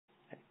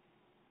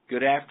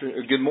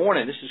Good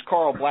morning. This is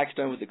Carl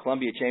Blackstone with the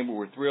Columbia Chamber.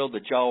 We're thrilled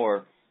that y'all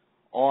are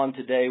on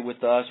today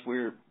with us.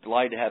 We're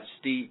delighted to have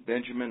Steve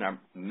Benjamin, our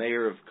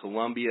mayor of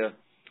Columbia,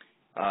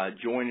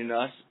 joining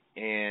us.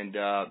 And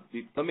a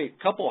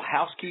couple of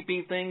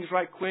housekeeping things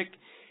right quick.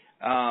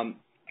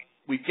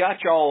 We've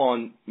got y'all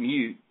on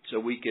mute so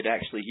we could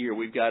actually hear.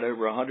 We've got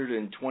over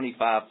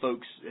 125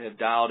 folks have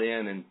dialed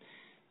in, and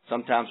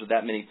sometimes with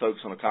that many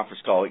folks on a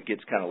conference call, it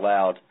gets kind of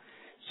loud.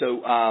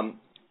 So,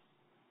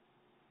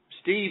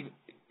 Steve,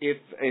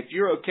 if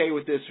you're okay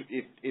with this,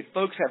 if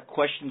folks have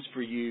questions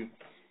for you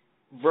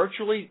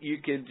virtually,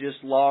 you could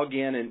just log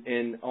in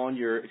and on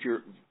your, if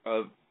you're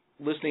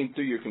listening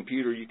through your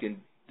computer,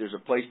 there's a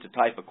place to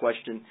type a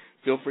question.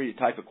 Feel free to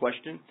type a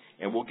question,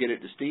 and we'll get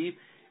it to Steve.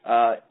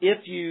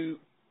 If you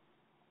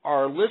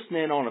are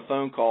listening on a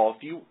phone call,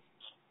 if you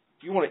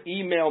want to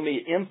email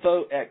me,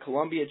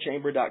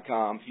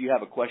 info@columbiachamber.com. If you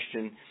have a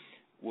question,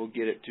 we'll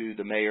get it to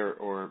the mayor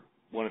or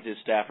one of his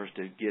staffers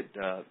to get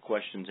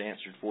questions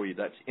answered for you.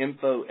 That's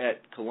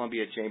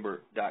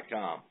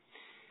info@columbiachamber.com.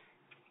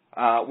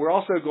 We're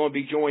also going to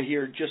be joined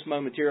here just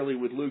momentarily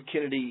with Lou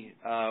Kennedy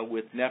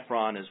with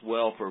Nephron as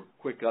well for a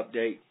quick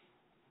update.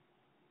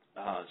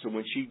 So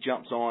when she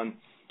jumps on,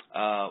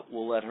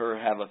 we'll let her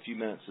have a few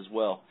minutes as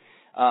well.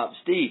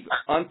 Steve,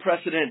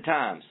 unprecedented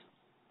times.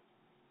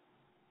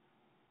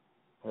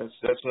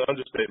 That's an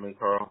understatement,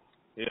 Carl.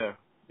 Yeah.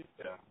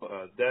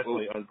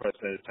 Definitely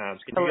unprecedented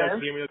times. Can you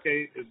guys hear me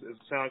okay? Is the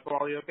sound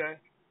quality okay?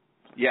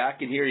 Yeah, I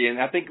can hear you. And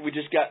I think we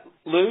just got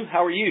Lou.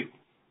 How are you?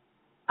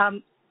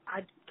 Can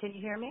you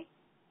hear me?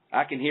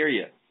 I can hear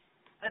you.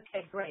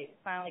 Okay, great. It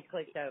finally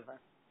clicked over.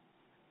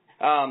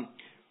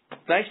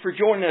 Thanks for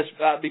joining us.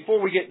 Before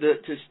we get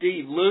to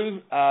Steve,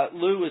 Lou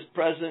is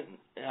president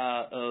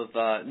of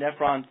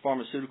Nephron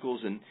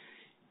Pharmaceuticals, and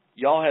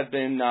y'all have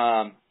been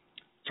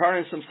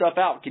turning some stuff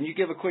out. Can you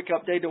give a quick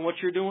update on what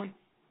you're doing?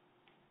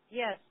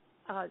 Yes.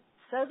 So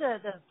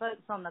the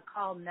folks on the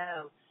call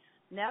know,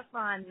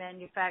 Nephron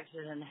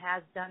manufactures and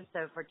has done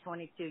so for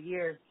 22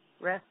 years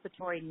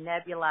respiratory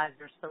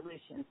nebulizer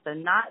solutions. So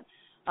not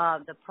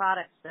the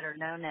products that are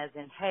known as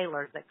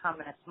inhalers that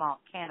come in a small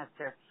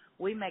canister.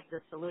 We make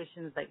the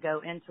solutions that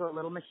go into a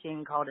little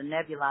machine called a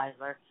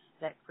nebulizer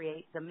that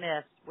creates a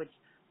mist, which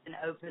then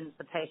opens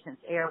the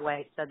patient's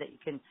airway so that you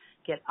can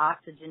get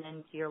oxygen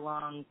into your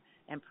lungs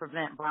and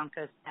prevent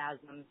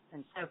bronchospasms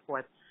and so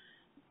forth.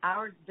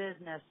 Our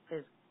business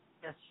is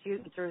just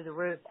shooting through the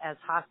roof as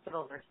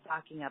hospitals are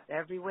stocking up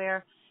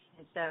everywhere.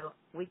 And so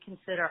we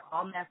consider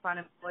all Nephron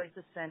employees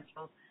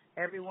essential.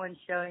 Everyone's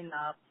showing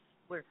up.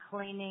 We're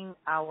cleaning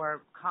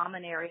our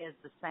common areas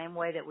the same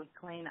way that we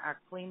clean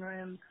our clean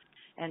rooms.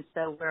 And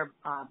so we're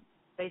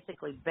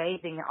basically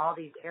bathing all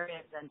these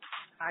areas in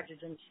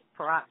hydrogen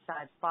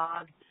peroxide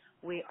fog.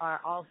 We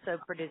are also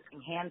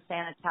producing hand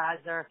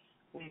sanitizer.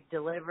 We've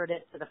delivered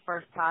it to the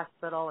first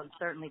hospital and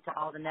certainly to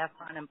all the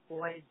Nephron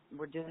employees.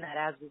 We're doing that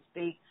as we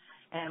speak.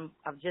 And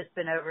I've just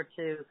been over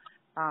to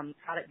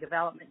product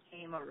development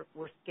team.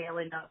 We're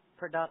scaling up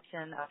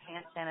production of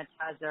hand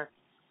sanitizer.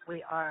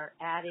 We are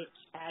adding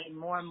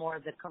more and more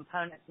of the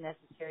components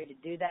necessary to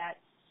do that.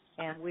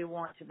 And we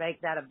want to make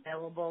that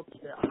available to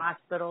the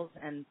hospitals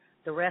and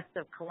the rest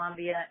of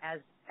Columbia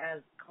as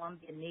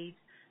Columbia needs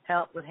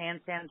help with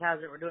hand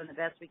sanitizer. We're doing the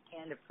best we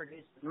can to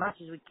produce as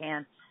much as we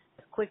can,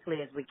 as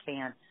quickly as we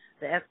can.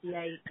 The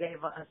FDA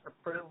gave us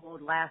approval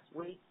last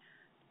week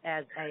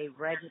as a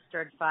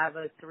registered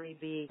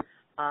 503B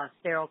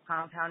sterile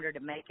compounder to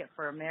make it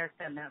for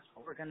America, and that's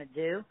what we're going to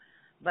do.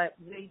 But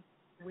we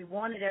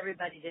wanted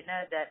everybody to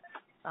know that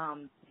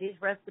these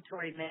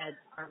respiratory meds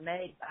are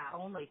made by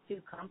only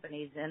 2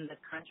 companies in the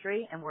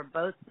country, and we're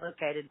both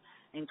located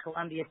in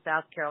Columbia,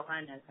 South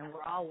Carolina, and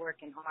we're all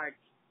working hard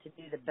to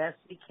do the best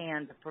we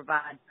can to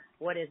provide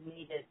what is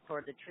needed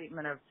for the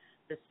treatment of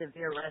the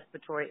severe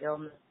respiratory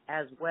illness,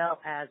 as well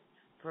as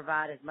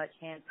provide as much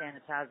hand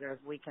sanitizer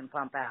as we can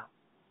pump out.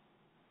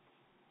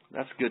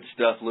 That's good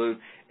stuff, Lou.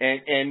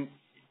 And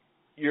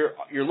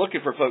you're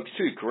looking for folks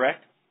too,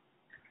 correct?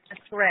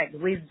 That's correct.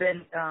 We've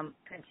been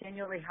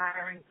continually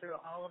hiring through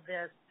all of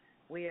this.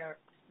 We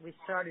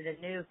started a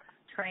new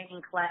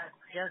training class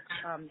just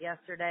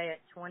yesterday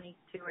at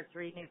 22 or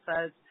 3 new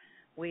folks.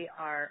 We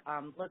are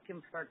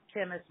looking for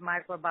chemists,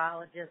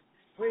 microbiologists.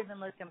 We're even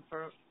looking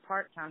for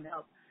part-time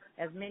help.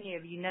 As many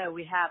of you know,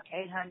 we have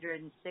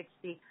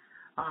 860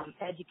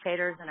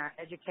 educators in our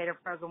educator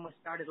program we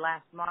started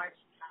last March,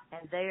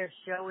 and they are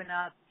showing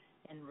up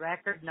in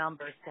record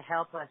numbers to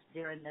help us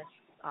during this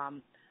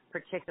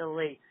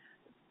particularly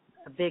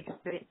a big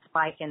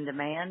spike in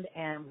demand,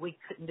 and we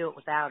couldn't do it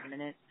without them.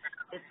 And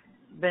it's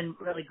been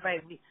really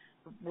great.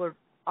 We're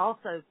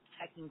also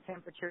checking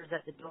temperatures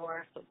at the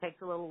door, so it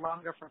takes a little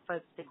longer for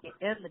folks to get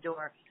in the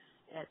door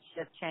at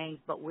shift change,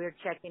 but we're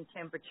checking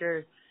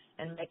temperatures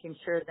and making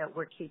sure that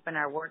we're keeping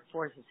our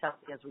workforce as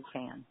healthy as we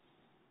can.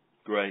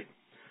 Great.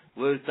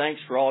 Lou,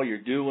 thanks for all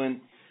you're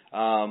doing.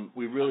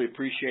 We really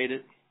appreciate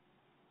it.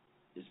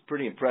 It's a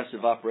pretty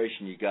impressive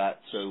operation you got,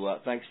 so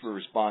thanks for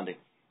responding.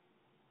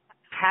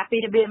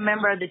 Happy to be a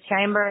member of the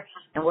chamber,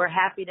 and we're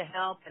happy to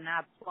help, and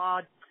I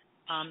applaud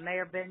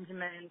Mayor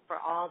Benjamin, for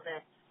all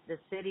that the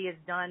city has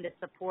done to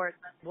support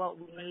what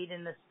we need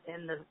in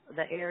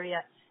the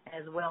area,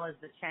 as well as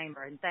the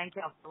chamber. And thank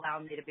y'all for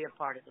allowing me to be a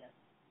part of this.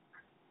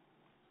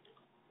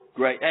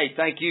 Great. Hey,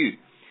 thank you.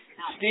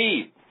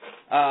 Steve,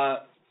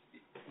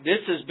 this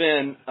has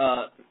been,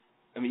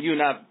 you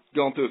and I have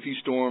gone through a few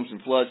storms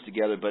and floods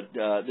together, but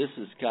this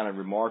is kind of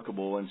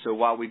remarkable. And so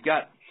while we've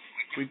got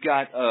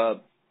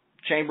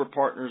chamber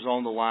partners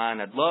on the line,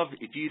 I'd love,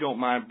 if you don't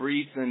mind,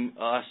 briefing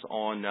us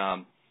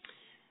on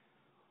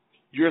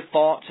your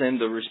thoughts and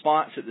the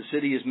response that the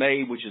city has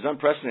made, which is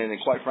unprecedented and,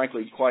 quite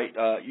frankly,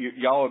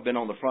 y'all have been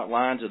on the front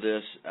lines of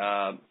this.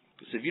 So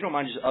if you don't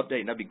mind just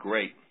updating, that'd be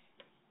great.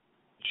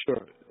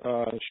 Sure,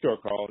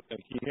 Carl. Can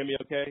you hear me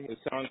okay? Is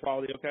sound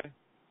quality okay?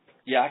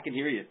 Yeah, I can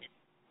hear you.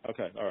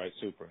 Okay, all right,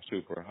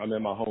 super. I'm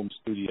in my home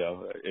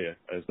studio. Yeah,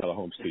 it's not a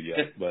home studio,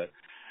 but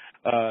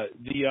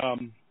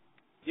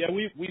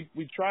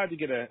we tried to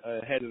get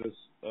ahead of this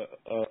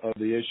of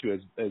the issue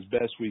as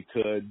best we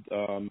could.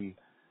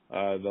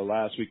 The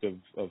last week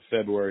of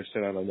February,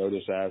 sent out a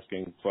notice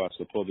asking for us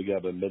to pull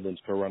together a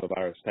Midlands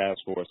Coronavirus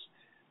Task Force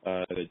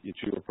that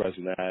you were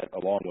present at,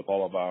 along with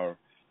all of our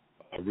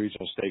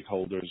regional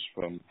stakeholders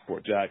from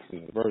Fort Jackson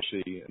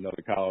University and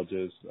other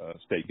colleges,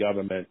 state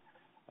government,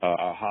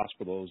 our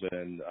hospitals,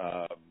 and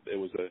it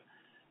was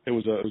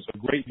a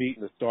great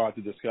meeting to start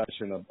the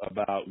discussion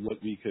about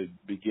what we could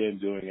begin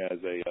doing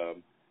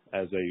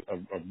as a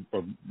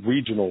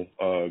regional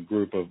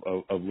group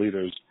of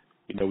leaders.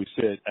 We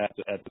sit at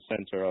the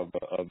center of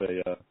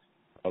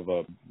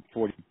a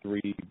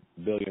 $43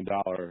 billion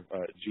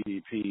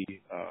GDP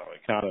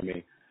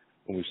economy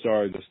when we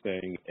started this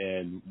thing,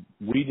 and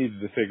we needed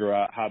to figure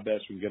out how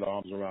best we can get our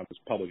arms around this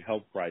public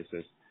health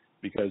crisis,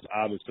 because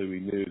obviously we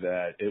knew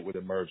that it would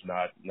emerge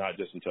not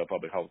just into a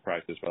public health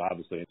crisis, but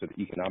obviously into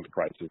the economic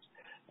crisis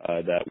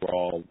that we're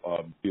all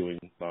viewing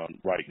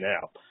right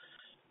now.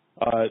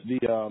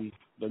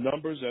 The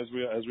numbers, as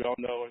we all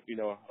know,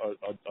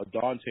 are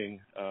daunting.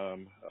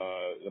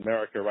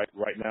 America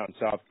right now in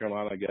South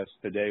Carolina, I guess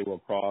today will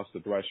cross the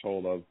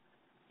threshold of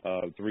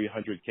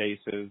 300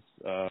 cases.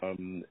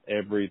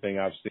 Everything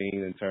I've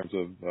seen in terms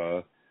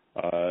of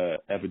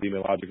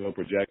epidemiological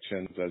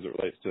projections as it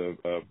relates to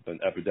an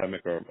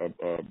epidemic or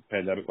a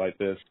pandemic like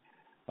this,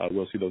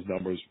 we'll see those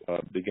numbers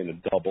begin to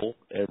double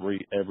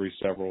every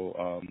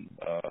several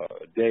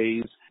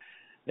days,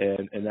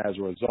 and as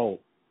a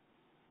result,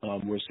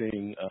 we're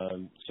seeing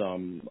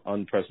some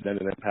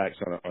unprecedented impacts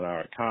on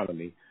our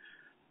economy.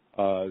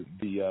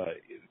 The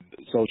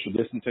social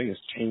distancing is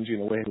changing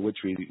the way in which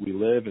we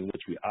live, in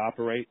which we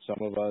operate.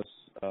 Some of us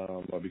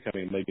are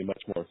becoming maybe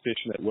much more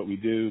efficient at what we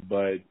do,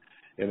 but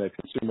in a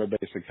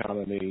consumer-based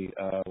economy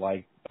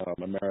like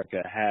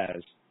America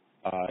has,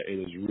 it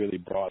has really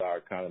brought our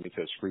economy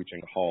to a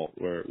screeching halt.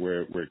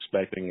 We're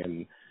expecting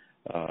an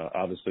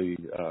obviously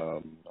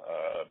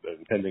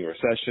impending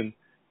recession.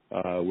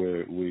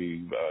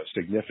 We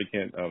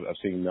significant. I've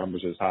seen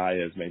numbers as high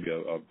as maybe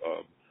a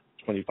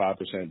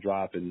 25%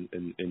 drop in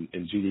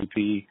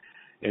GDP,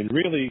 and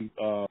really,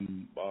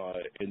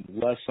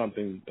 unless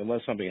something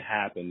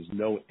happens,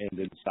 no end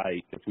in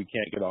sight. If we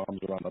can't get our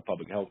arms around the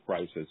public health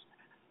crisis,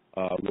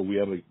 will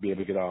we ever be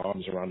able to get our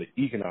arms around the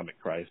economic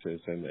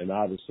crisis? And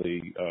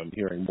obviously,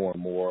 hearing more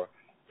and more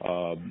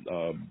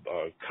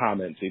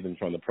comments, even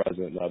from the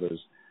president and others,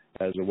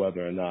 as to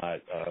whether or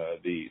not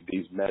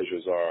these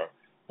measures are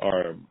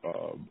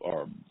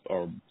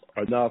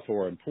enough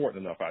or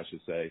important enough, I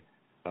should say,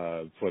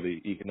 for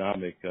the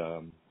economic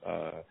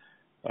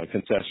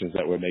concessions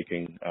that we're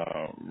making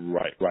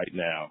right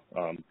now.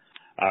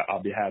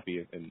 I'll be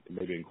happy, and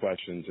maybe in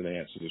questions and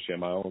answers, to share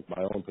my own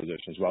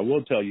positions. But I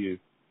will tell you,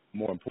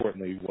 more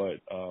importantly, what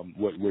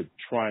we're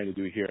trying to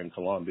do here in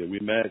Columbia. We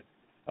met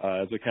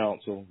as a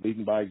council,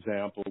 leading by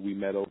example. We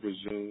met over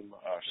Zoom,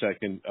 our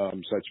second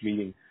such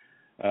meeting,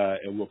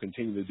 and we'll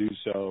continue to do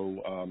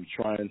so,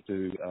 trying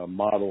to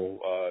model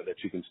that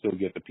you can still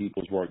get the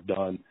people's work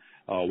done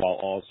while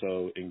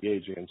also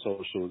engaging in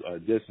social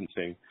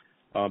distancing.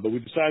 But we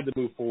decided to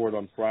move forward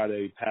on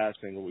Friday,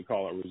 passing what we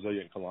call a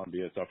Resilient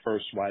Columbia. It's our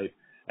first swipe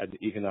at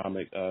the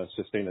economic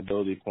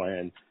sustainability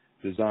plan,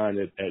 designed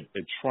at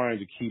trying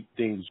to keep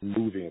things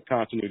moving, a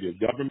continuity of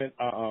government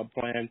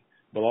plan,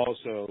 but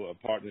also a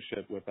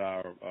partnership with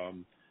our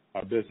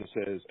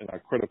businesses and our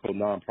critical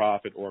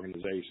nonprofit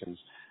organizations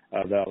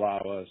that allow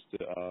us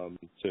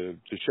to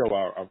show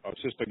our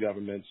sister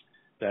governments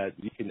that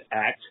we can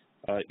act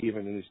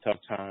even in these tough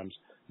times,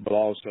 but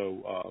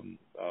also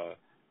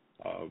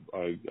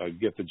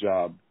get the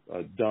job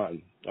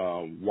done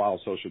while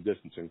social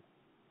distancing.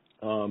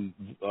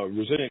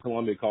 Resilient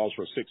Columbia calls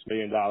for a $6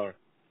 million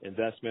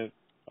investment.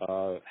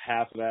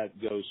 Half of that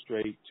goes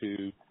straight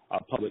to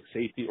our public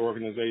safety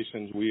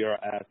organizations. We are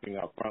asking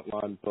our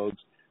frontline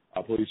folks,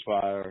 our police,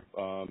 fire,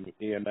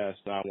 EMS,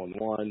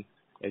 911,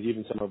 and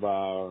even some of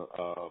our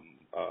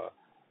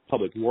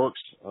public works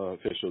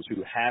officials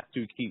who have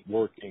to keep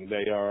working.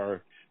 They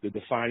are the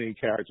defining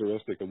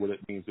characteristic of what it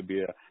means to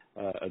be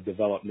a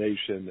developed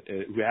nation.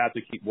 We have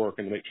to keep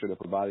working to make sure they're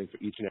providing for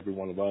each and every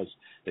one of us.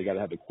 They got to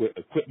have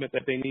equipment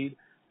that they need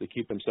to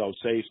keep themselves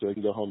safe so they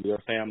can go home to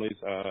their families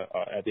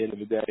at the end of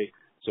the day.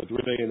 So $3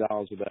 million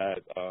of that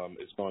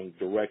is going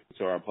direct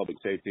to our public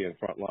safety and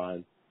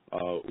frontline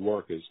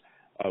workers.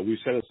 We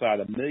set aside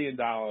 $1 million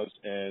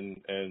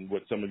in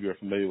what some of you are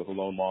familiar with, the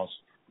loan loss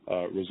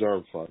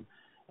reserve fund,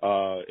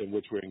 in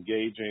which we're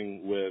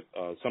engaging with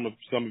some of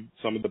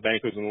the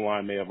bankers on the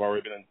line may have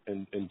already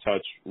been in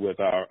touch with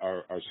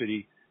our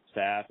city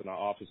staff and our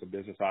Office of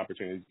Business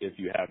Opportunities. If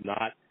you have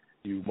not,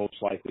 you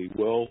most likely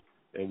will.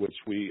 In which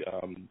we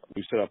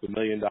set up $1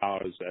 million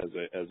as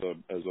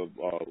a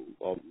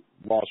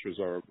loss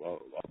reserve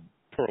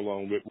per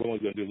loan. We're only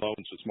going to do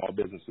loans to small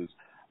businesses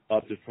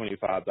up to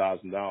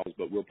 $25,000,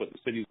 but we'll put the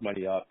city's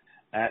money up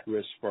at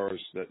risk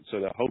first,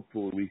 so that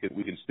hopefully we can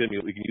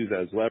use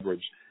that as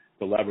leverage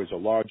to leverage a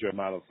larger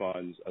amount of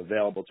funds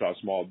available to our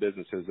small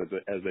businesses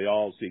as they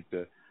all seek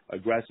to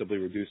aggressively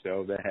reduce their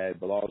overhead,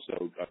 but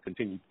also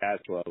continue cash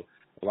flow,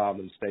 allow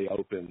them to stay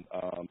open.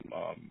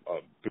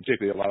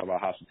 Particularly, a lot of our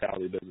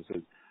hospitality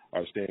businesses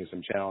are seeing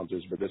some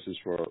challenges, but this is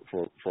for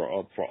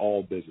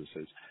all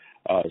businesses.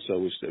 So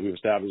we've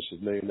established this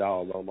 $1 million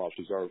loan loss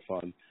reserve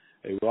fund,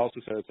 and we also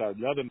set aside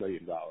another $1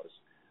 million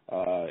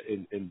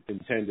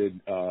intended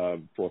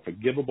for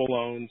forgivable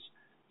loans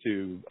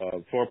to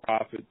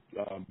for-profit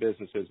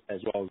businesses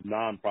as well as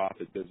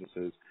non-profit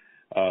businesses,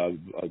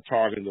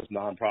 targeting those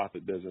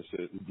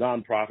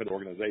non-profit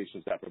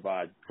organizations that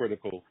provide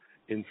critical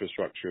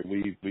infrastructure.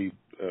 We've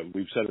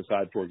set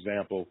aside, for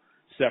example,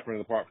 separate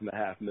and apart from the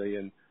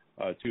 $500,000,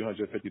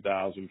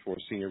 $250,000 for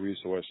senior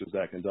resources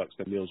that conducts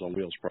the Meals on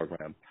Wheels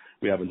program.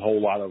 We have a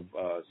whole lot of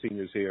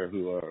seniors here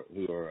who are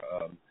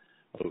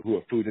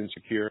food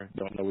insecure,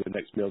 don't know where the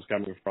next meal is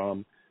coming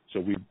from. So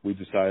we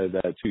decided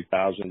that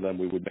 2,000 of them,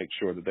 we would make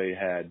sure that they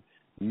had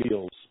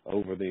meals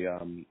over the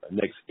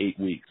next 8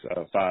 weeks,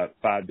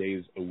 5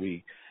 days a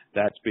week.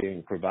 That's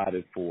being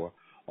provided for.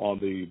 On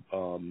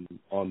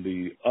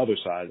the other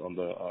side, on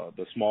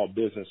the small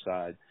business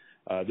side,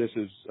 this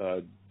is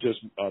just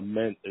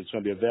meant it's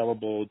going to be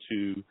available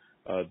to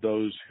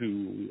those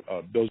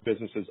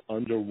businesses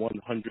under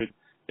 100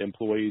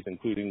 employees,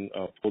 including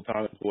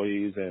full-time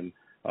employees and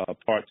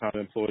part-time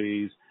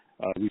employees.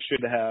 We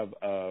should have,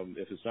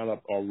 if it's not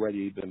up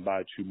already, then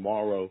by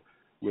tomorrow,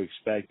 we're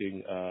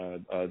expecting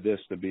this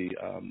to be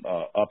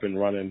up and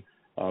running.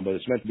 But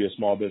it's meant to be a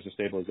small business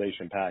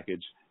stabilization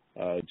package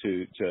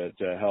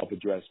to help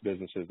address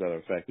businesses that are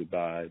affected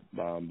by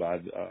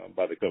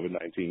the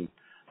COVID-19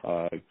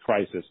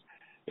 crisis.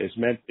 It's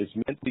meant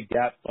to be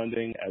gap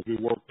funding as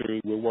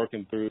we're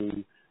working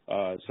through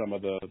some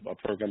of the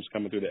programs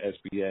coming through the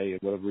SBA and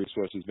whatever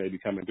resources may be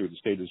coming through the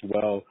state as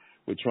well.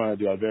 We're trying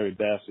to do our very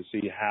best to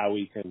see how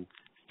we can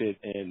fit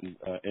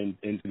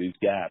into these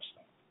gaps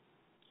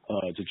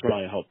to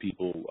try and help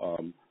people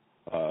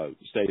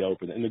stay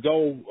open. And the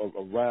goal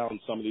around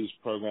some of these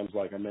programs,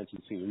 like I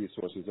mentioned, senior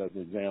resources as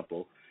an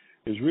example,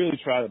 is really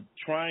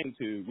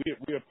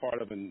we are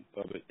part of an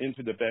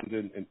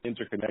interdependent and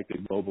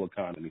interconnected global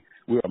economy.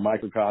 We are a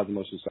microcosm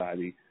of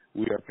society.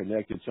 We are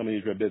connected. Some of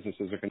these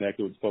businesses are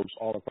connected with folks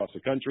all across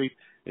the country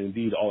and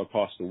indeed all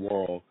across the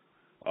world.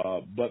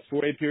 But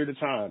for a period of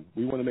time,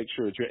 we want to make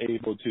sure that you're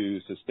able to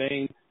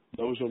sustain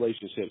those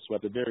relationships, but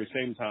at the very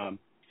same time,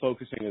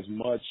 focusing as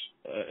much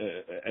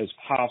as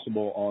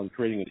possible on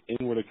creating an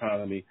inward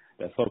economy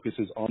that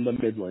focuses on the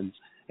Midlands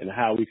and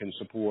how we can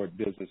support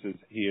businesses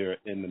here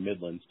in the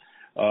Midlands.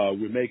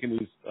 We're making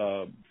these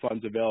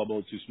funds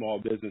available to small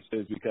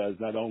businesses because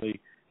not only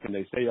can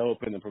they stay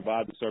open and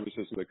provide the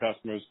services to their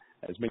customers,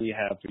 as many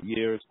have for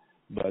years,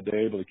 but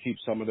they're able to keep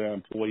some of their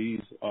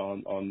employees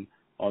on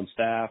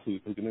staff who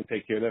can then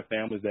take care of their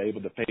families. They're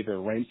able to pay their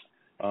rent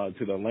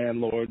to the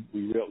landlord.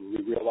 We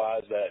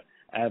realize that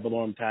ad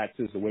valorem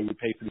taxes, the way we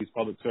pay for these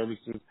public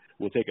services,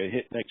 will take a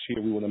hit next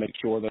year. We want to make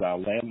sure that our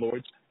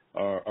landlords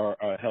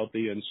are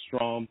healthy and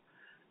strong.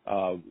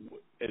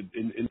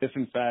 If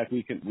in fact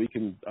we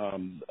can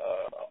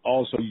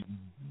also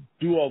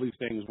do all these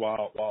things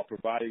while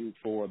providing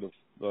for the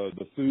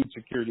food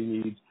security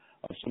needs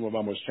of some of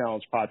our most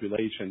challenged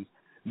populations,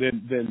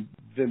 then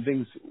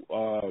things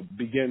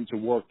begin to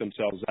work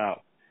themselves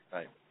out.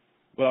 Right.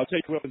 But I'll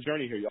take you on the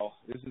journey here, y'all.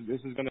 This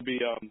is going to be.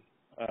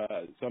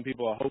 Some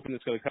people are hoping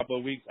it's going to be a couple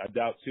of weeks. I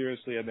doubt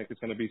seriously. I think it's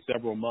going to be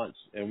several months,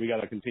 and we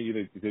got to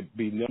continue to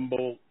be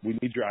nimble. We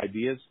need your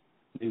ideas,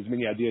 as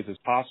many ideas as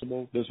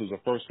possible. This was the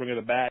first swing of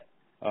the bat.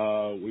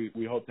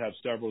 We hope to have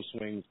several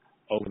swings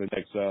over the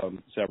next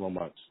several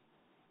months.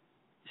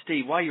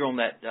 Steve, while you're on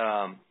that,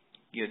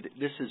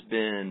 this has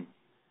been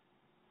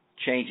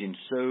changing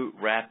so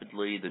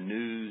rapidly. The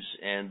news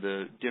and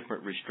the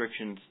different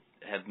restrictions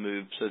have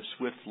moved so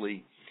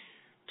swiftly.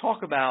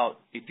 Talk about,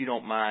 if you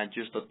don't mind,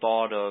 just the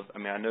thought of,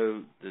 I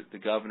know the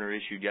governor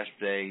issued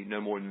yesterday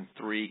no more than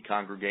 3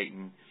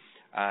 congregating.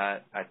 I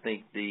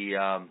think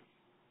the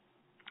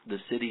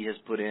city has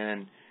put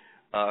in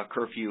a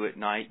curfew at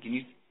night. Can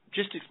you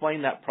just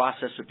explain that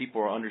process so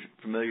people are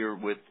familiar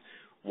with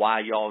why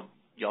y'all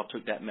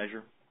took that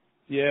measure?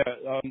 Yeah,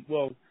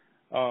 well,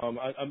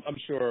 I'm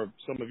sure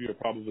some of you are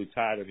probably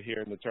tired of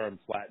hearing the term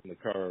flatten the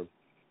curve.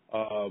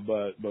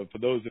 But for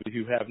those of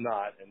you who have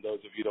not, and those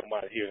of you who don't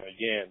mind hearing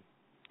again,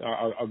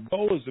 our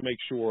goal is to make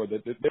sure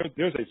that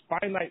there's a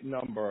finite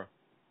number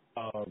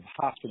of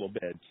hospital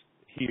beds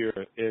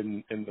here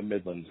in the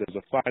Midlands. There's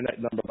a finite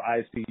number of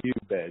ICU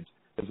beds.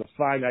 There's a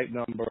finite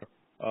number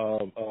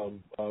of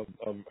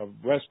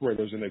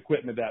respirators and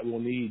equipment that we'll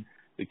need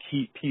to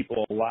keep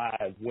people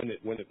alive when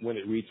it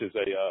reaches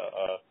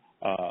the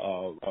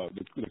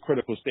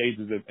critical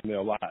stages in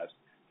their lives.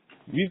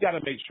 We've got to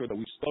make sure that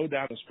we slow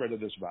down the spread of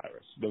this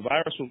virus. The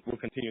virus will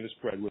continue to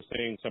spread. We're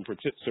seeing some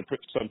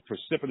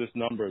precipitous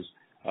numbers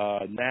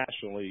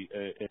nationally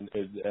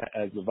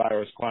as the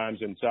virus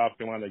climbs. In South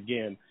Carolina,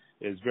 again,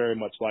 is very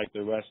much like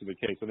the rest of the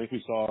case. I think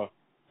we saw,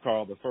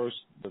 Carl, the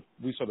first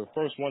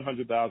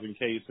 100,000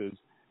 cases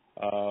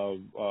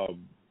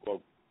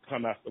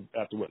come after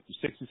what,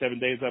 67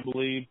 days, I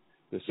believe.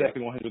 The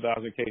second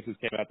 100,000 cases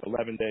came after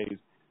 11 days,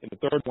 and the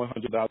third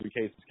 100,000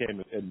 cases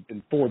came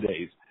in 4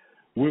 days.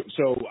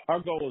 So our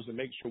goal is to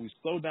make sure we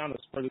slow down the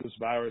spread of this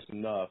virus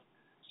enough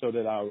so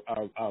that our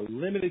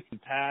limited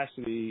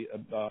capacity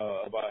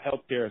of our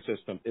healthcare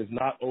system is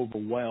not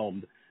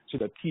overwhelmed so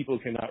that people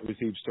cannot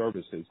receive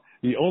services.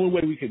 The only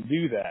way we can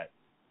do that,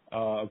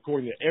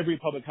 according to every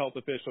public health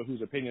official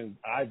whose opinion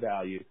I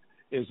value,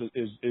 is to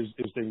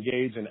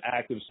engage in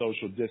active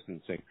social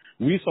distancing.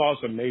 We saw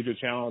some major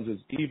challenges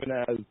even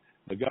as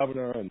the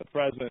governor and the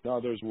president and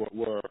others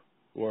were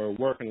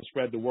working to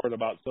spread the word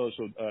about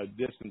social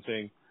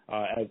distancing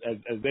as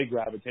they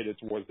gravitated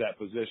towards that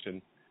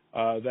position.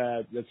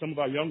 That some of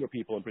our younger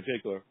people in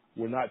particular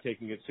were not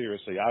taking it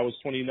seriously. I was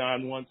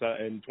 29 once,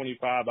 and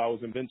 25 I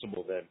was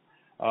invincible then.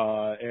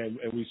 And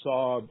we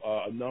saw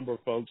a number of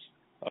folks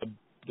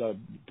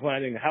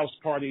planning house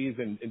parties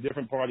and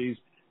different parties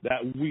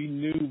that we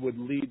knew would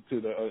lead to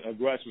the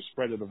aggressive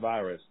spread of the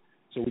virus.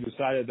 So we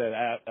decided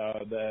that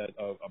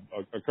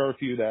a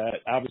curfew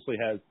that obviously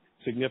has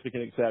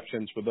significant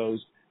exceptions for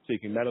those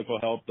seeking medical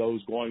help,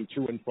 those going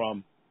to and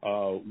from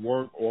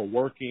work or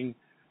working,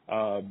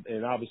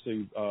 and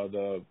obviously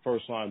the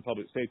first-line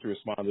public safety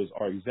responders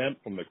are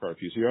exempt from the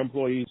curfew. So your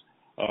employees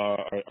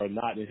are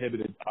not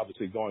inhibited,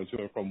 obviously, going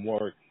to and from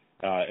work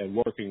and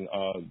working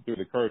through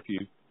the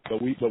curfew.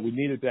 But we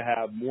needed to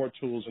have more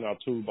tools in our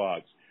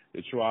toolbox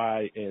to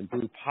try and,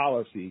 through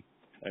policy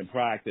and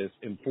practice,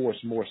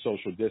 enforce more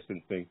social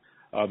distancing.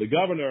 The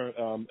governor,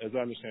 as I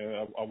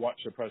understand, I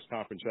watched a press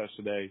conference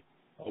yesterday.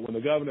 When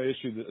the governor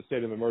issued a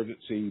state of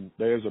emergency,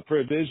 there's a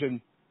provision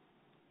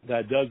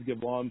that does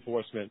give law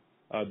enforcement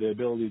the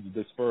ability to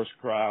disperse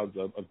crowds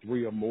of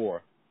 3 or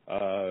more.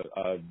 So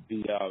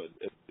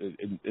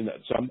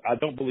I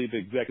don't believe the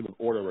executive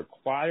order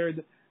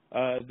required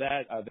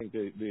that. I think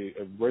the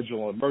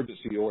original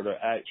emergency order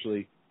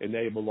actually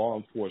enabled law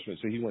enforcement.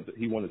 So he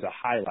wanted to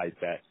highlight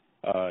that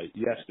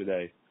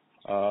yesterday.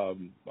 So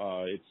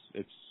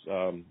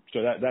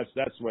that's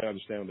the way I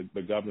understand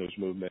the governor's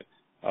movement.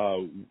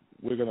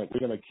 We're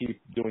gonna keep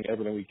doing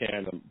everything we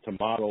can to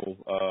model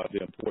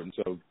the importance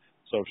of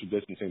social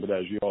distancing. But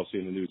as you all see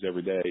in the news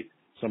every day,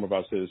 some of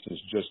our citizens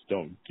just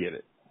don't get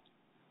it.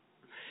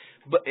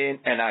 But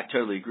and I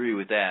totally agree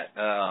with that.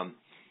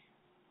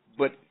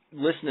 But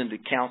listening to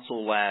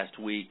council last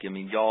week, I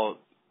mean, y'all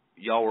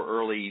were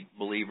early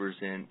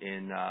believers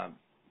in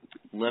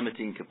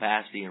limiting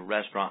capacity in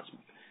restaurants.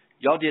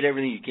 Y'all did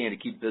everything you can to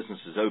keep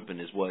businesses open,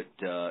 is what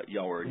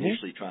y'all were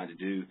initially trying to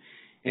do,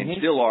 and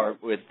still are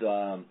with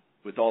all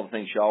the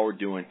things y'all were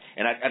doing.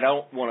 And I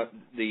don't want to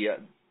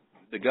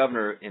the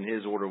governor in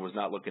his order was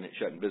not looking at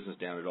shutting business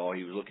down at all.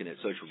 He was looking at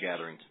social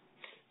gatherings.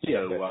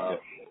 Yeah.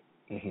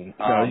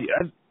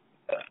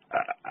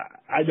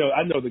 I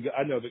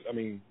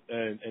mean,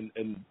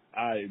 and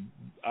I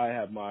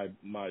have my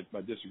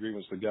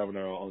disagreements with the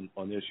governor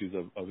on issues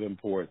of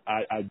import.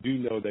 I do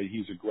know that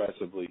he's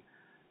aggressively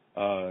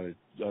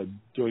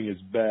doing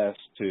his best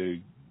to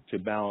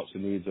balance the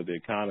needs of the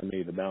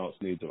economy, the balance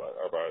needs of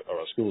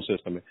our school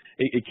system.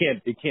 It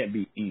can't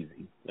be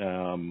easy,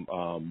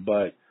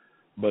 but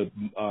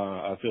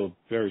I feel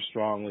very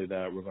strongly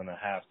that we're going to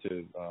have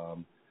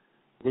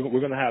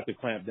to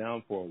clamp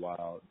down for a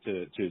while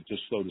to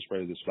just slow the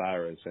spread of this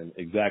virus. And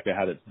exactly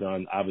how that's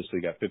done, obviously,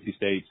 we got 50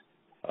 states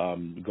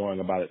going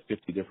about it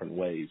 50 different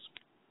ways.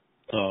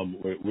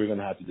 We're going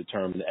to have to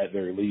determine, at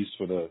very least,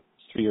 for the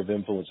sphere of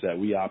influence that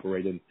we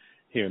operate in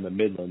here in the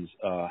Midlands,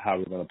 how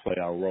we're going to play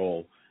our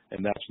role.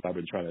 And that's what I've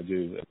been trying to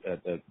do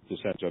at the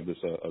center of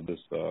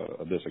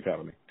this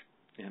economy.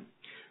 Yeah.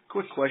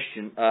 Quick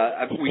question.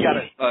 We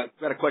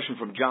got a question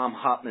from John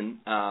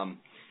Hopman.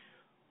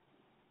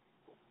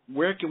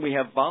 Where can we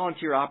have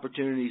volunteer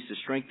opportunities to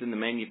strengthen the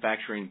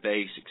manufacturing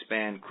base,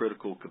 expand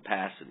critical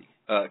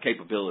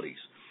capabilities?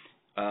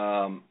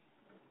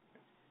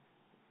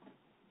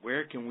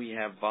 Where can we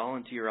have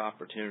volunteer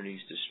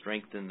opportunities to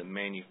strengthen the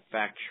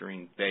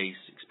manufacturing base,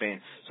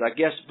 expand? So I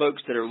guess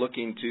folks that are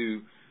looking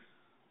to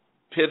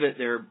pivot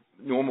their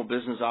normal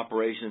business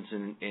operations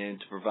and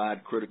to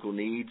provide critical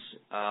needs,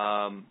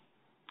 I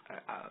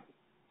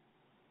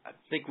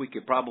think we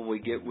could probably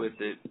get with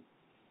it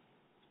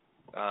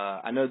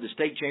I know the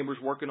state chamber's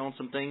working on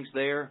some things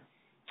there,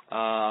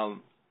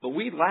 but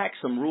we lack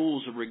some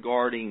rules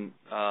regarding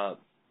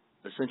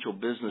essential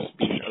business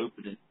being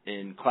open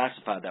and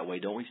classified that way,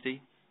 don't we,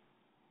 Steve?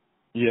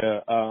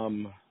 Yeah,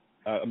 I'm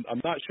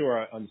not sure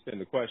I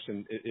understand the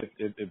question.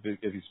 If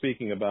you're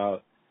speaking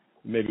about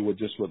maybe what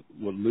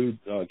Lou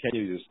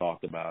Kennedy just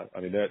talked about,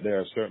 I mean, there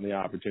are certainly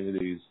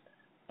opportunities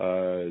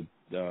to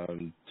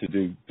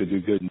do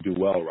good and do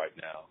well right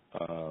now.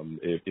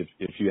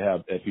 If you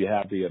have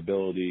the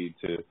ability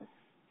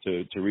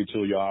to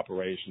retool your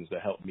operations to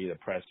help meet a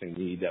pressing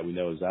need that we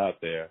know is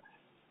out there,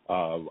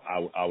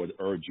 I would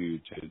urge you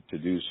to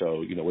do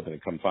so, within the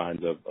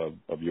confines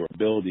of your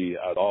ability.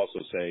 I'd also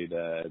say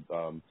that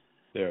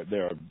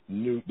there are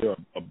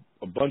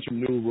a bunch of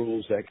new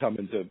rules that come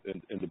into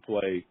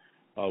play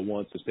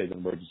once the state of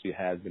emergency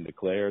has been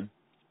declared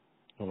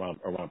around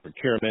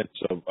procurement.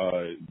 So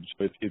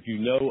if you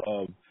know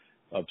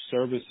of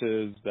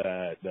services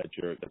that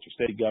your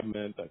state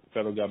government, that the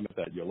federal government,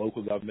 that your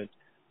local government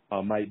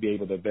might be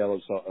able to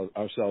avail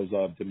ourselves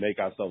of to make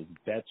ourselves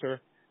better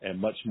and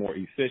much more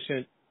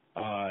efficient,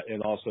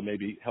 and also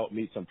maybe help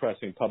meet some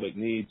pressing public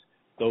needs,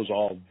 those are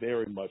all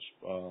very much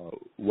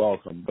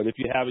welcome. But if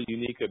you have a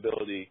unique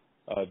ability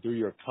through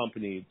your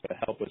company to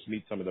help us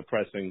meet some of the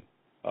pressing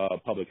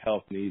public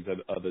health needs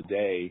of the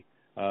day,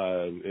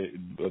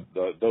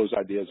 those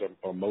ideas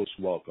are most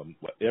welcome.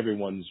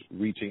 Everyone's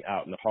reaching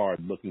out and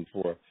hard looking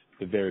for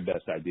the very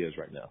best ideas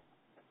right now.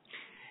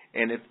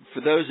 And if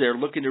for those that are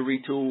looking to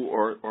retool,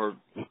 or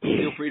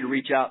feel free to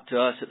reach out to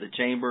us at the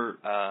chamber,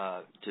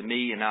 to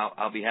me, and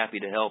I'll be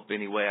happy to help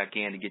any way I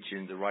can to get you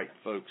into the right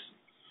folks.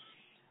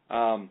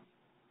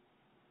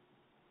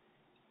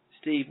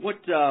 Steve,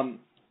 what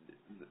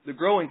the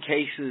growing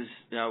cases?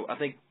 I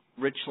think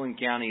Richland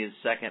County is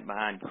second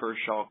behind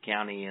Kershaw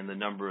County in the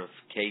number of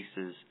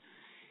cases.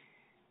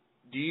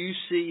 Have you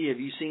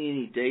seen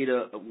any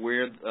data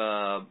where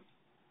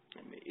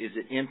is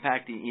it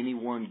impacting any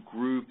one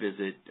group? Is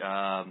it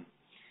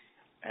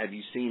have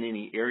you seen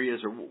any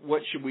areas, or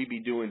what should we be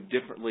doing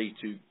differently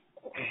to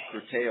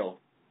curtail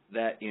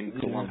that in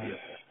Columbia?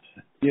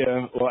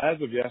 Yeah, well,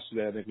 as of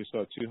yesterday, I think we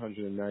saw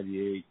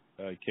 298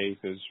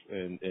 cases,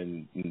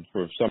 and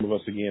for some of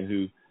us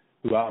again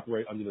who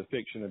operate under the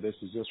fiction that this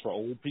is just for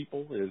old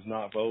people, it is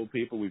not for old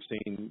people. We've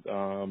seen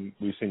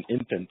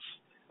infants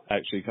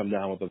actually come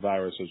down with the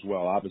virus as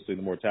well. Obviously,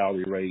 the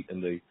mortality rate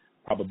and the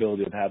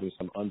probability of having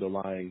some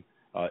underlying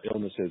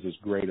illnesses is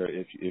greater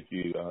if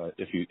you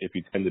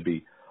tend to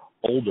be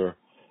older.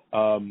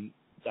 I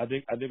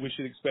think we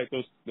should expect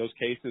those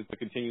cases to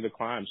continue to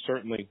climb.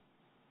 Certainly,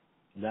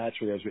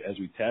 naturally, as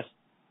we test,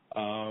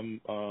 Carl,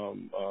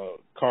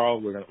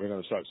 we're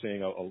going to start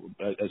seeing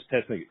as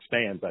testing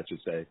expands, I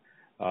should say,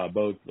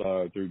 both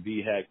through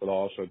DHEC, but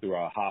also through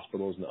our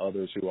hospitals and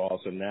others who are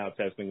also now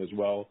testing as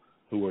well,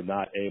 who were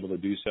not able to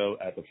do so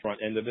at the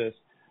front end of this.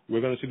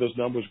 We're going to see those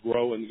numbers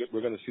grow, and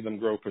we're going to see them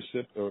grow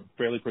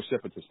fairly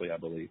precipitously, I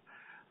believe.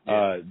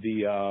 Yeah.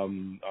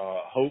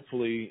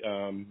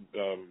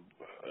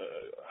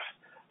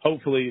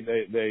 Hopefully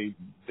they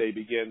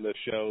begin to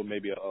show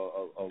maybe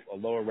a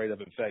lower rate of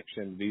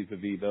infection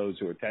vis-a-vis those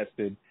who are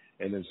tested,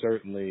 and then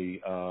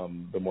certainly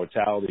the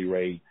mortality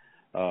rate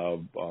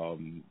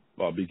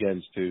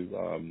begins to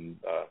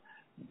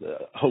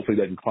hopefully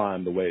doesn't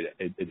climb the way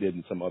it did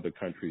in some other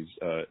countries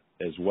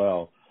as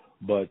well.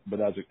 But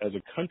as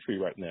a country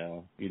right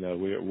now, we've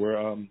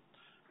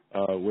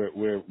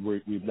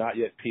not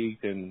yet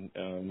peaked, and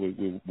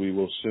we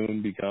will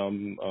soon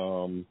become,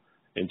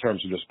 in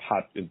terms of just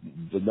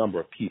the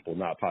number of people,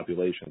 not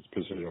populations,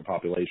 specifically a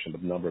population,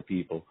 but the number of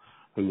people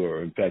who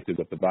are infected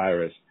with the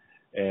virus,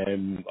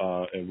 and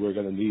we're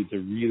going to need to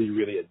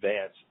really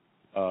advance,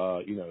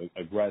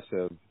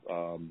 aggressive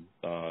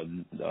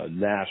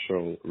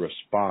national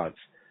response.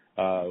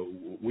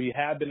 We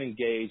have been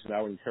engaged, and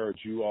I would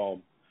encourage you all,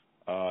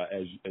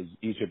 as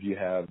each of you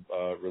have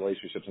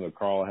relationships, and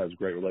Carl has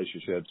great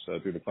relationships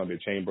through the Columbia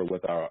Chamber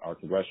with our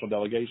congressional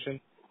delegation.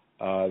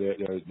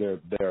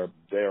 There are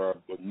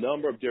a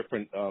number of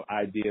different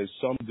ideas,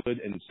 some good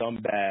and some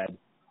bad,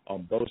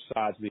 on both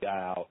sides of the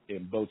aisle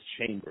in both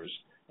chambers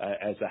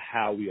as to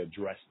how we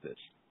address this.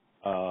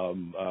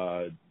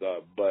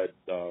 But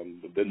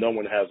no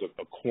one has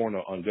a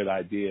corner on good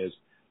ideas.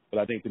 But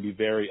I think to be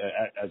very,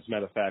 as a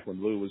matter of fact,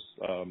 when Lou was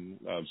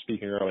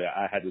speaking earlier,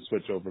 I had to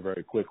switch over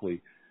very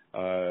quickly.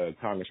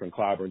 Congressman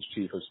Clyburn's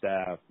chief of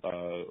staff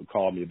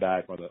called me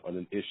back on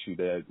an issue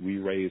that we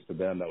raised to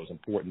them that was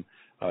important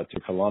to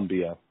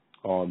Columbia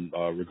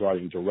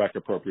regarding direct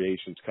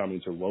appropriations coming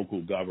to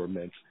local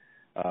governments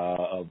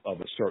of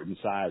a certain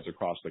size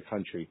across the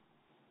country.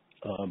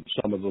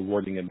 Some of the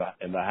wording in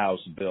the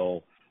House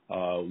bill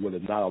would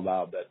have not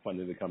allowed that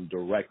funding to come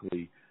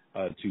directly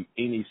to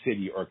any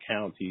city or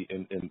county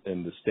in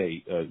the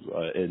state,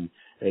 and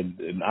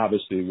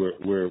obviously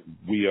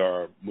we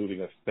are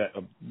moving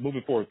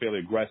forward fairly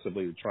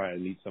aggressively to try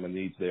and meet some of the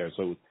needs there.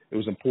 So it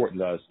was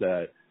important to us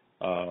that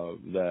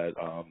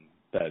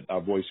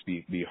our voice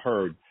be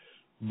heard.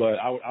 But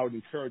I would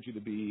encourage you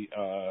to be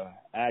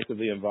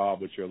actively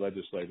involved with your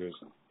legislators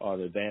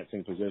on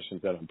advancing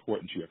positions that are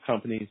important to your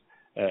companies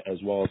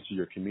as well as to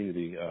your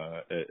community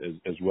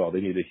as well.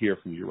 They need to hear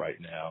from you right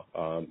now.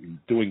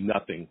 Doing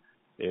nothing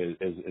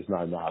is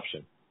not an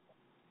option.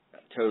 I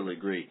totally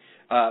agree.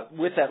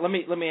 With that, let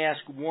me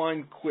ask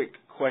one quick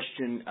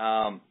question.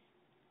 I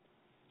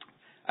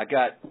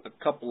got a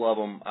couple of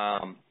them.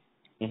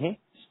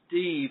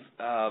 Steve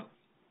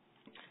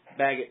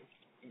Baggett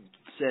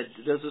said,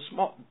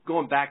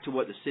 going back to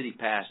what the city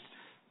passed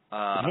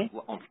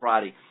on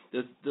Friday,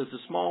 does the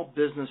small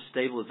business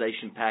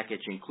stabilization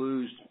package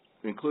include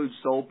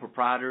sole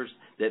proprietors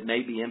that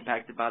may be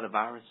impacted by the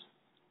virus?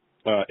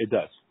 It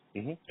does.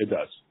 It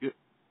does. Good.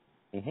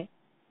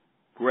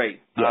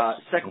 Great.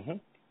 Yes.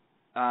 Second,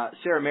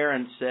 Sarah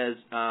Marin says,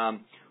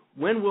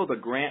 when will the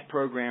grant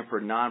program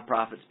for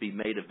nonprofits be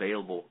made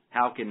available?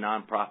 How can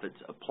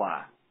nonprofits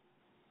apply?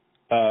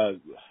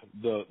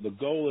 The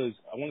goal is,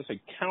 I want to say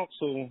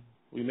council,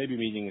 we may be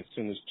meeting as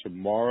soon as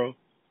tomorrow.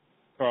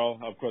 Carl,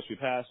 of course, we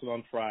passed it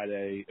on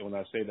Friday, and when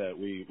I say that,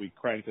 we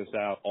cranked this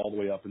out all the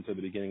way up until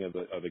the beginning of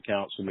the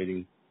council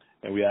meeting,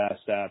 and we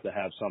asked staff to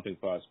have something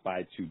for us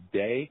by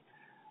today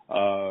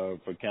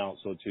for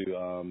council to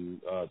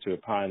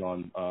opine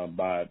on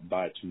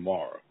by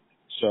tomorrow.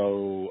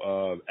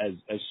 So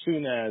as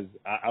soon as,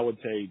 I would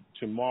say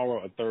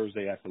tomorrow or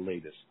Thursday at the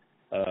latest,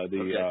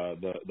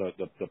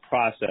 the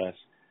process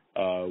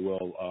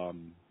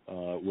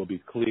will be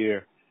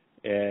clear.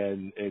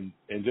 And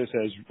just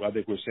as I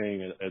think we're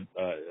seeing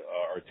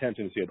our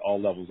tendency at all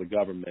levels of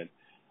government,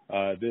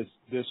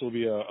 this will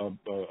be a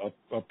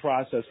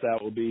process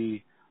that will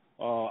be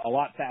a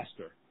lot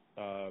faster.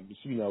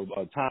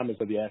 Time is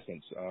of the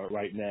essence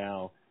right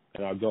now,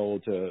 and our goal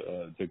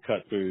to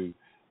cut through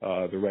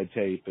the red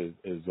tape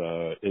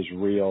is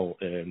real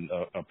and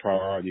a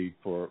priority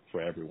for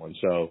everyone.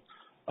 So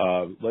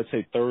let's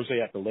say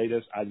Thursday at the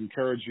latest. I'd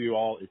encourage you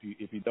all,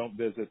 if you don't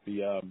visit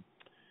the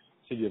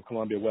City of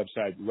Columbia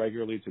website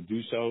regularly, to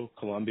do so.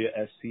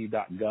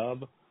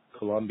 ColumbiaSC.gov,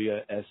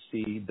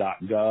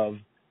 ColumbiaSC.gov,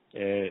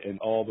 and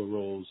all the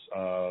rules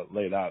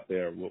laid out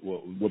there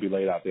will be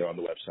laid out there on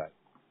the website.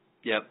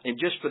 Yeah, and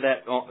just for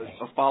that,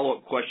 a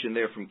follow-up question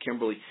there from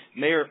Kimberly.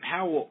 Mayor,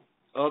 how will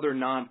other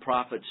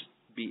nonprofits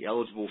be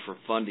eligible for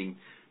funding?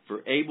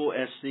 For Able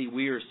SC,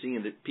 we are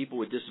seeing that people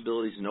with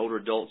disabilities and older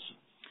adults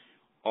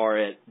are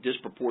at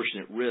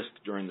disproportionate risk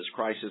during this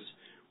crisis.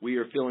 We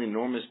are feeling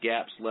enormous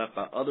gaps left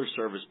by other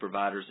service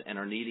providers and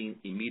are needing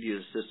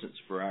immediate assistance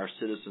for our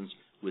citizens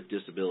with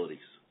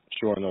disabilities.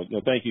 Sure. No,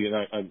 thank you.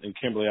 And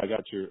Kimberly, I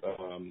got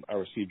I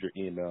received your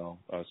email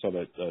so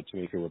that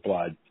Tamika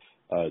replied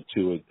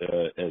to it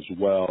as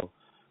well.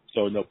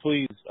 So no,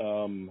 please,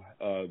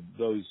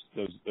 those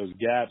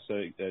gaps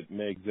that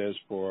may exist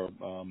for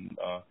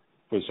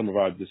some of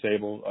our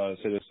disabled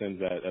citizens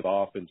that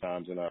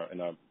oftentimes in our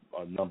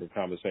number of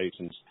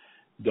conversations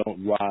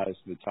don't rise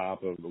to the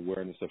top of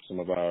awareness of some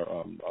of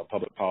our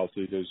public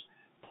policy leaders.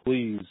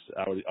 Please,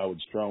 I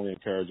would strongly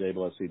encourage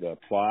ABLSC to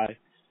apply.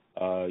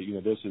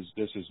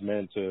 This is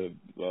meant to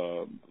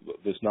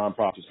this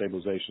nonprofit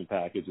stabilization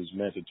package is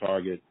meant to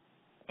target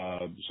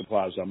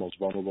supplies to our most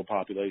vulnerable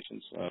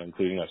populations,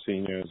 including our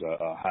seniors,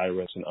 high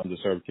risk and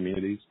underserved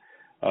communities.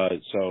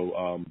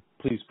 So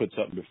please put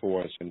something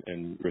before us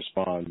and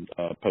respond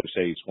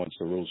post-haste once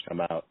the rules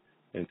come out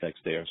in the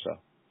next day or so.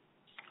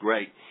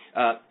 Great.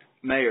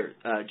 Mayor,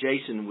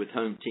 Jason with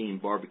Home Team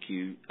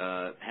Barbecue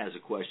has a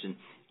question.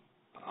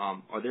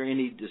 Are there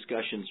any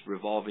discussions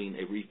revolving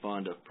a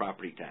refund of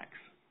property tax?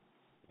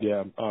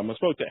 Yeah, I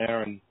spoke to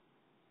Aaron.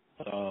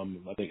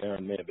 I think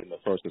Aaron may have been the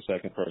first or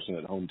second person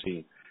at Home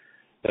Team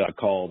that I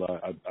called.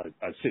 I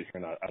sit here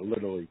and I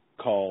literally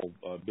call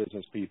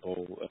business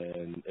people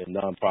and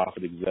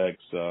nonprofit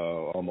execs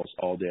almost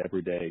all day,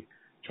 every day,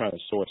 trying to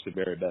source the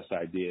very best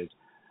ideas.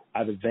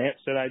 I've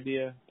advanced that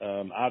idea.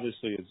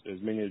 Obviously, as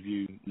many of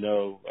you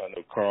know, I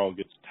know Carl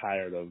gets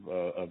tired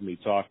of me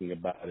talking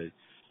about it.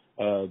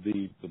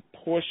 The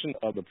portion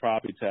of the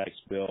property tax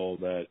bill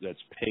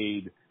that's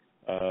paid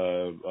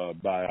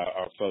by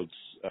our folks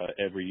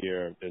every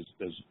year is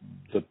the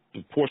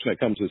portion that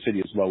comes to the city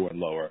is lower and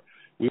lower.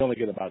 We only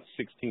get about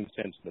 16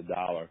 cents on the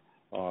dollar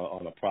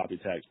on a property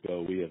tax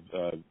bill. We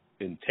have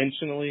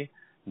intentionally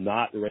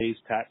not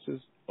raised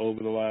taxes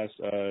over the last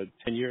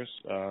 10 years.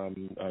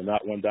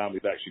 Not one dime.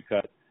 We've actually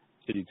cut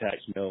city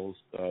tax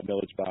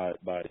millage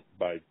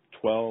by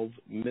 12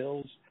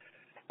 mills.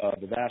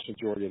 The vast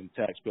majority of the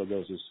tax bill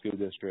goes to the school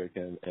district,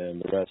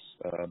 and the rest,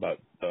 about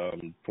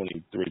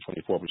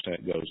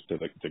 23-24%, goes to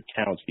the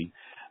county.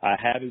 I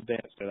have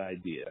advanced that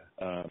idea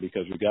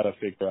because we've got to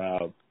figure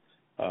out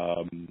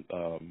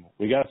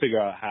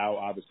how,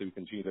 obviously, we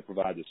continue to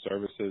provide the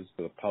services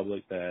to the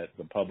public that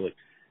the public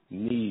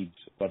needs,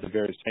 but at the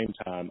very same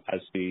time, I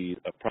see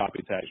a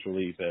property tax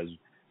relief as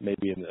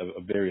maybe in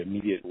a very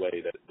immediate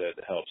way that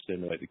helps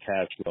stimulate the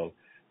cash flow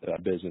that our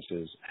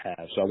businesses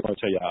have. So I want to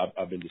tell you,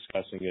 I've been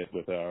discussing it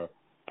with our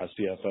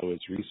CFO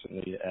as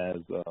recently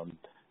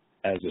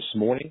as this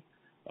morning.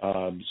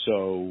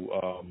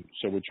 So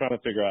we're trying to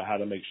figure out how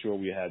to make sure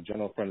we have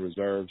general fund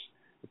reserves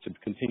to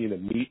continue to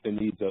meet the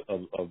needs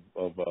of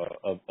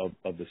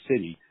the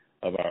city,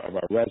 of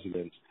our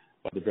residents,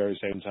 but at the very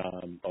same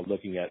time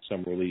looking at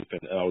some relief.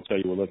 And I will tell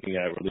you, we're looking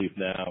at relief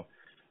now,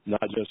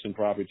 not just in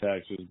property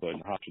taxes, but in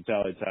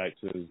hospitality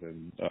taxes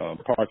and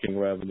parking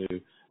revenue.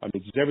 I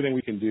mean, just everything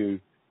we can do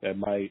that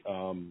might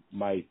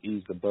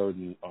ease the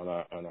burden on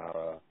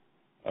our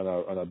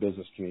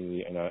business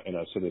community and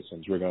our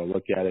citizens. We're going to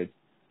look at it.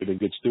 We've been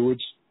good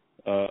stewards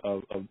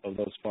of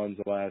those funds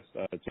the last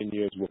 10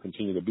 years. We'll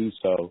continue to be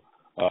so.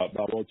 But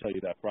I will tell you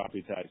that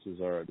property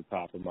taxes are at the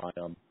top of my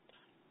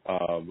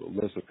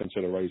list of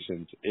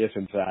considerations if,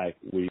 in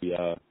fact, we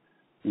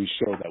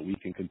show that we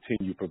can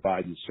continue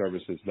providing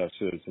services that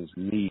citizens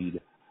need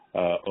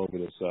over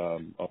this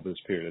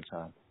period of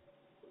time.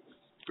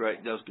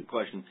 Great. That was a good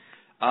question.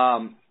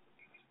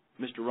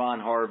 Mr. Ron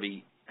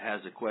Harvey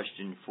has a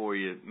question for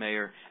you,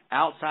 Mayor.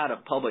 Outside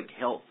of public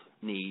health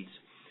needs,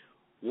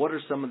 what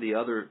are some of the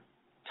other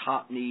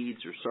top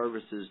needs or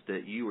services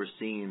that you are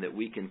seeing that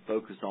we can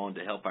focus on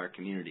to help our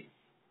community?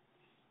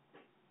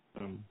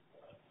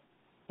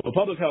 Well,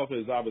 public health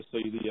is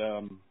obviously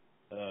the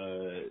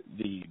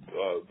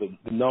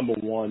number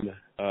one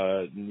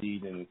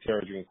need in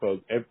encouraging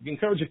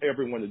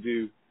everyone to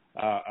do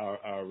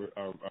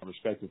our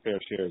respective fair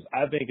shares.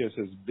 I think as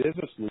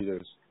business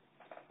leaders,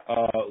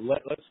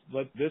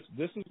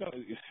 this is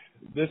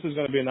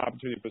going to be an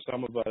opportunity for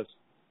some of us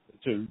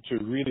to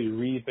really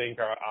rethink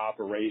our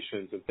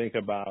operations and think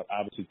about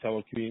obviously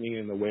telecommuting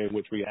in the way in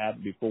which we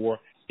have before,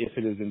 if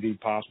it is indeed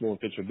possible and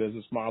fits your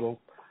business model.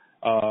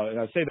 And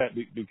I say that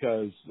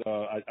because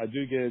I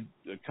do get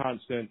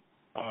constant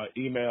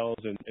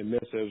emails and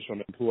missives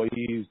from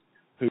employees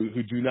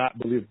who do not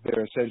believe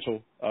they're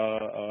essential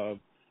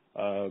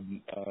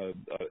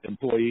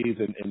employees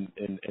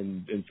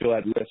and feel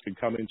at risk in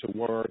coming to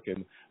work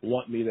and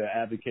want me to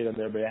advocate on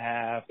their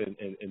behalf.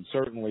 And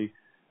certainly,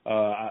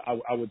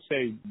 I would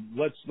say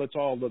let's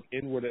all look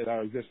inward at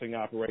our existing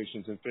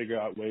operations and figure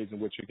out ways in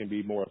which we can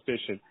be more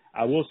efficient.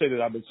 I will say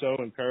that I've been so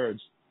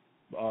encouraged.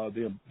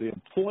 The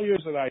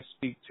employers that I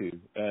speak to,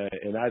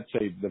 and I'd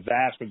say the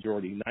vast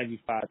majority,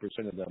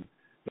 95% of them,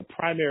 their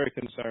primary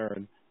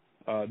concern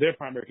has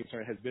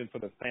been for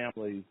the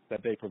families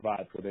that they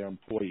provide for their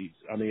employees.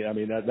 I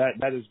mean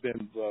that has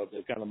been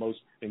the kind of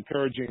most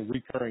encouraging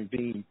recurring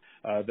theme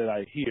that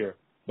I hear.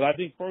 But I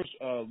think first,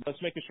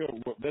 let's make sure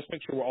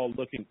we're all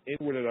looking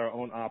inward at our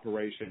own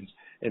operations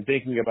and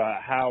thinking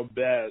about how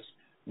best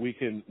we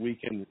can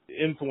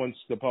influence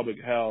the public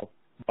health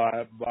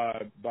by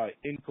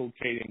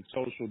inculcating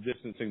social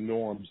distancing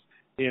norms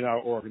in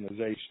our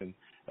organization.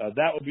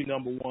 That would be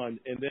number one.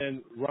 And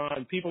then,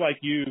 Ron, people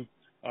like you,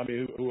 I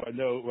mean, who I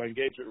know who I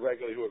engage with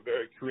regularly, who are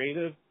very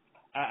creative,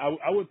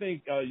 I would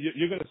think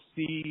you're going to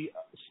see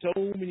so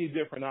many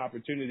different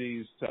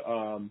opportunities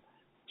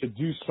to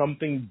do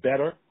something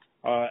better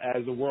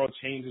as the world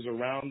changes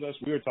around us.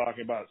 We are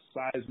talking about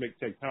seismic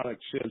tectonic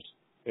shifts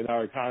in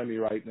our economy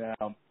right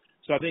now.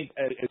 So I think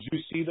as you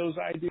see those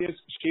ideas,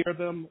 share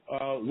them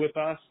with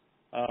us.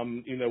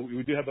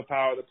 We do have the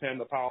power of the pen,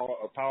 the power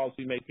of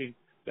policy making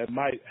that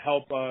might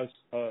help us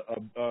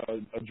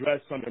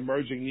address some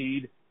emerging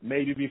need,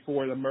 maybe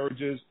before it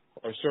emerges,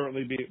 or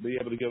certainly be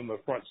able to give them the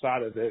front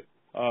side of it.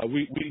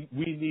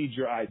 We need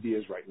your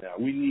ideas right now.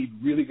 We need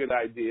really good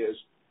ideas,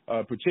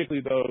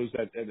 particularly those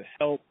that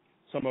help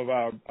some of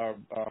our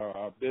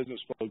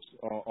business folks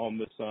on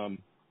this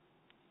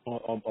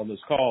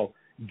call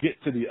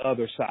get to the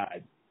other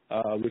side.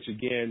 Which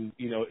again,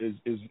 is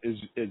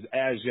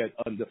as yet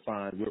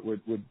undefined.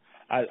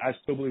 I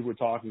still believe we're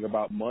talking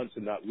about months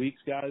and not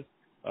weeks, guys.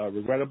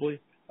 Regrettably,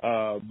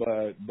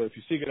 but if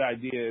you see good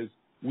ideas,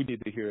 we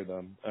need to hear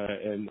them.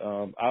 And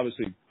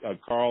obviously,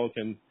 Carl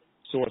can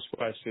source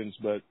questions,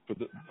 but for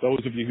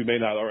those of you who may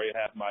not already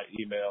have my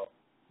email,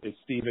 it's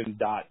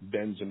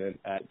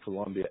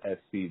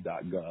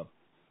Stephen.Benjamin@columbiasc.gov.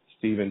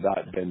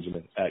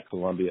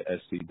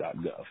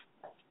 Stephen.Benjamin@columbiasc.gov.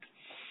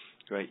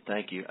 Great,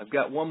 thank you. I've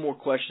got one more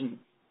question.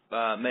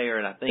 Mayor,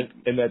 and I think,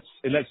 and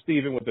that's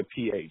Stephen with a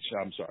PH.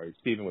 I'm sorry,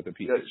 Stephen with a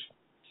PH.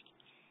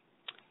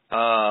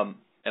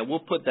 And we'll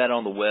put that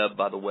on the web,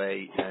 by the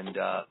way, and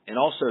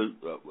also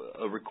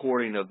a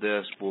recording of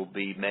this will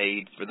be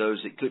made for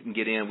those that couldn't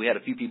get in. We had a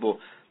few people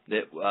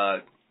that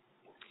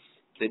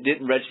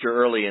didn't register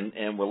early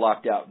and were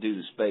locked out due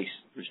to space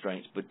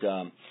restraints. But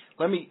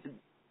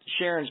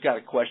Sharon's got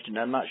a question.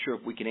 I'm not sure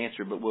if we can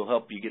answer, but we'll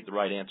help you get the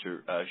right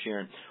answer,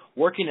 Sharon.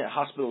 Working at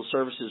hospital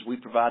services, we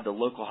provide the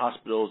local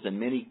hospitals and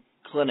many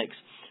clinics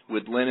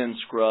with linen,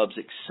 scrubs,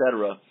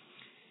 etc.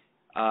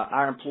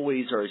 Our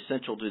employees are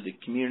essential to the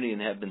community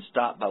and have been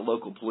stopped by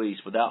local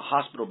police. Without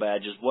hospital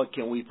badges, what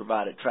can we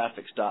provide at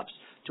traffic stops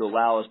to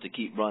allow us to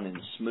keep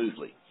running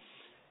smoothly?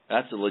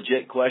 That's a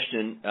legit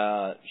question,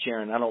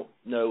 Sharon. I don't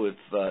know if,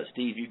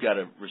 Steve, you got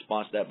a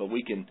response to that, but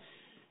we can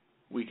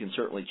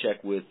certainly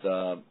check with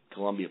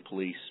Columbia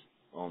Police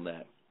on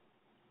that.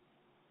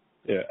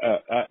 Yeah,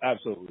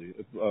 absolutely.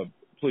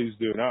 Please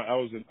do. And I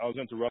was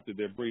interrupted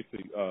there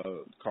briefly,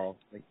 Carl.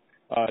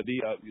 The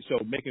So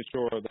making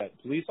sure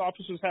that police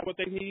officers have what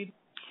they need.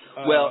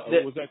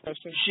 Was that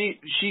question?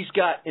 She's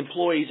got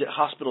employees at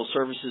hospital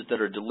services that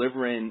are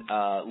delivering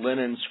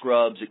linen,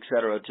 scrubs, et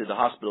cetera, to the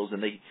hospitals,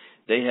 and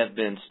they have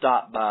been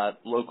stopped by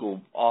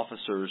local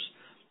officers.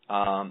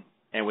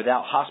 And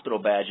without hospital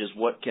badges,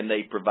 what can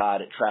they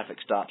provide at traffic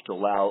stops to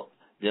allow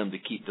them to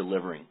keep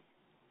delivering?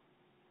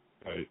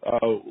 Right.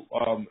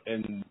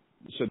 And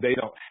so they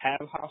don't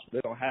have hospital.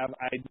 They don't have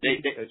ID.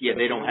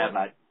 They don't have.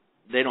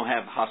 They don't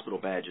have hospital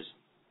badges.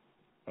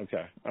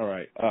 Okay. All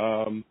right.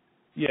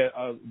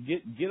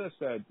 Get us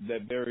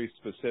that very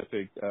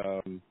specific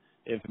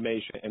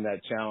information and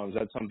that challenge.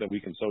 That's something we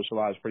can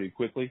socialize pretty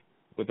quickly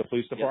with the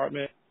police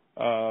department.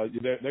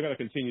 They're going to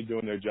continue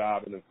doing their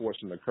job and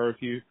enforcing the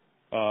curfew.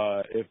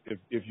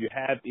 If you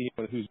have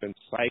anyone who's been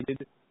cited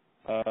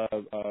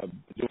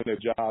doing their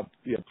job,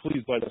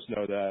 please let us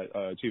know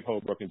that. Chief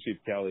Holbrook and Chief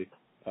Kelly,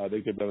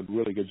 they've done a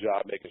really good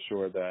job making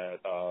sure that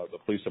the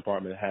police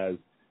department has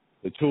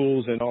the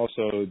tools and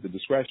also the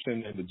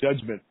discretion and the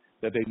judgment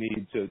that they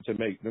need to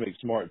make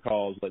smart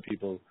calls, let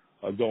people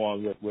go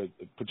on with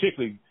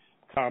particularly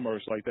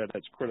commerce like that.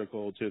 That's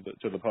critical to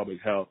the public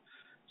health.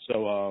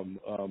 So,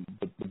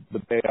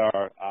 but they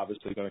are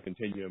obviously going to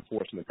continue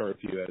enforcing the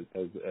curfew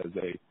as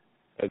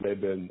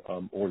they've been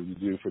ordered to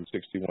do for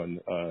 61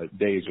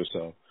 days or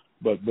so.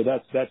 But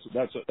that's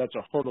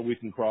a hurdle we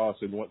can cross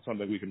and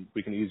something we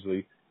can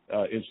easily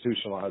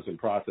institutionalize and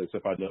process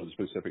if I know the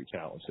specific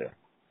challenge there.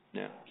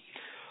 Yeah.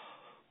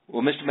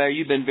 Well, Mr. Mayor,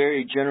 you've been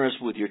very generous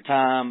with your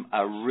time.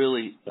 I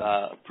really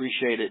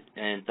appreciate it,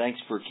 and thanks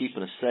for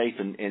keeping us safe.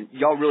 And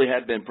y'all really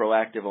have been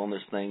proactive on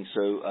this thing,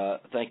 so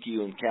thank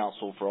you and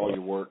council for all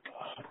your work.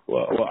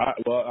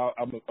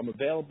 I'm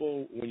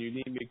available when you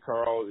need me,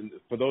 Carl. And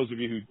for those of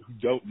you who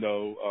don't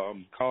know,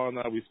 Carl and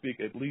I, we speak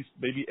at least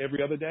maybe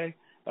every other day.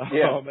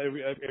 Every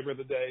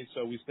other day,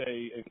 so we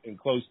stay in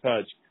close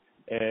touch.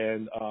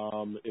 And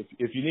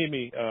if you need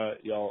me,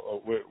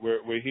 y'all,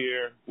 we're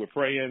here. We're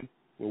praying.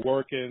 We're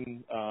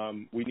working.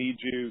 We need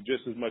you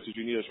just as much as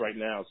you need us right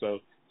now. So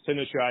send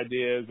us your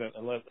ideas,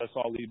 and let's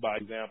all lead by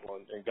example.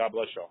 And God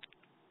bless y'all.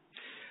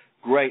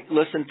 Great.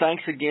 Listen,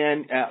 thanks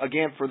again.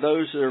 Again, for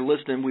those that are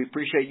listening, we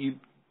appreciate you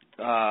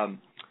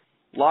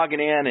logging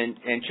in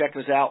and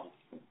checking us out.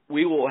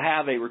 We will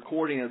have a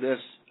recording of this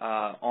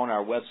on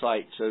our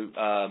website,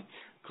 so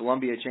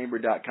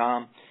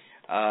ColumbiaChamber.com,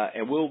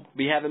 and we'll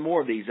be having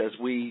more of these as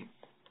we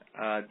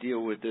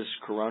deal with this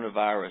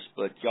coronavirus.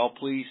 But y'all,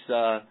 please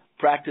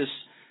practice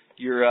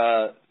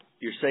your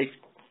safe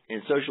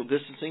and social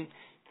distancing.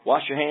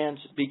 Wash your hands.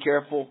 Be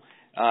careful.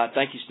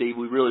 Thank you, Steve.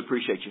 We really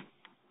appreciate you.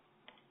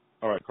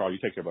 All right, Carl. You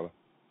take care, brother.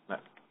 All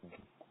right.